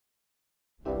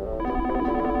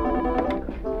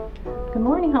Good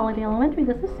morning, Hollydale Elementary.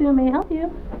 This is Sue. May I help you?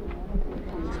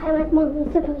 Hi, my mom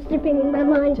was supposed to bring me my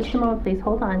lunch. Just a moment, please.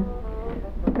 Hold on.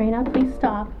 Raina, please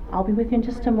stop. I'll be with you in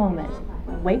just a moment.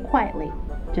 Wait quietly.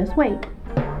 Just wait.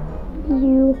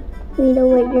 You need to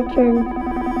wait your turn.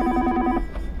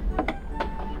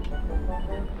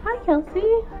 Hi, Kelsey.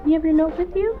 You have your note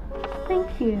with you?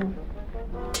 Thank you.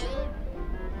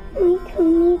 My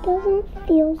tummy doesn't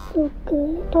feel so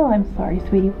good. Oh, I'm sorry,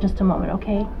 sweetie. Just a moment,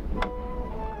 okay?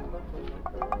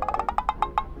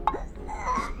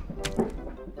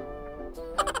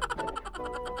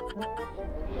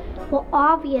 Well,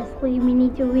 obviously, we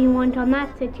need to rewind on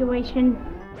that situation.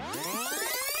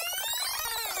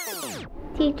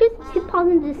 Teachers should pause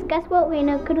and discuss what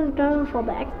Raina could have done for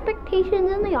the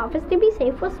expectations in the office to be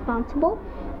safe, responsible,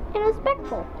 and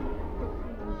respectful.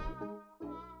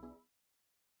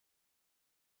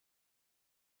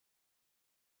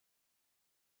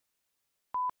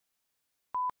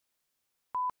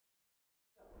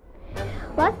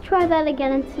 Let's try that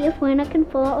again and see if Raina can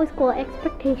fill out with school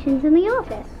expectations in the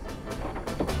office.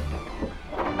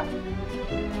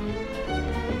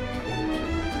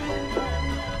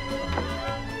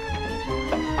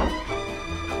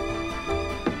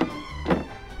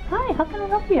 Hi, how can I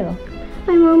help you?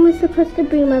 My mom was supposed to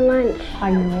bring my lunch. Are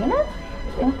you Raina?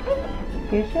 Okay.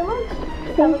 Here's your lunch.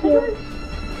 Thank you.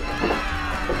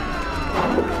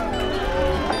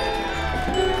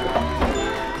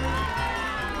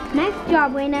 Nice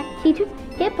job, Raina. Teachers,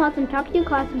 hit pause and talk to your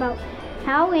class about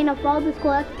how Raina followed the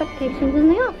school expectations in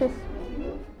the office.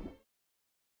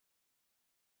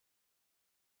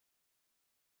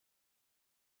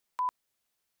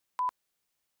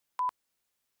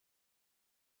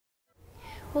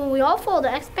 When we all follow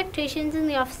the expectations in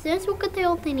the office, students will get the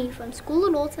help they need from school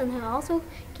adults, and they'll also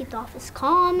keep the office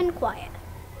calm and quiet.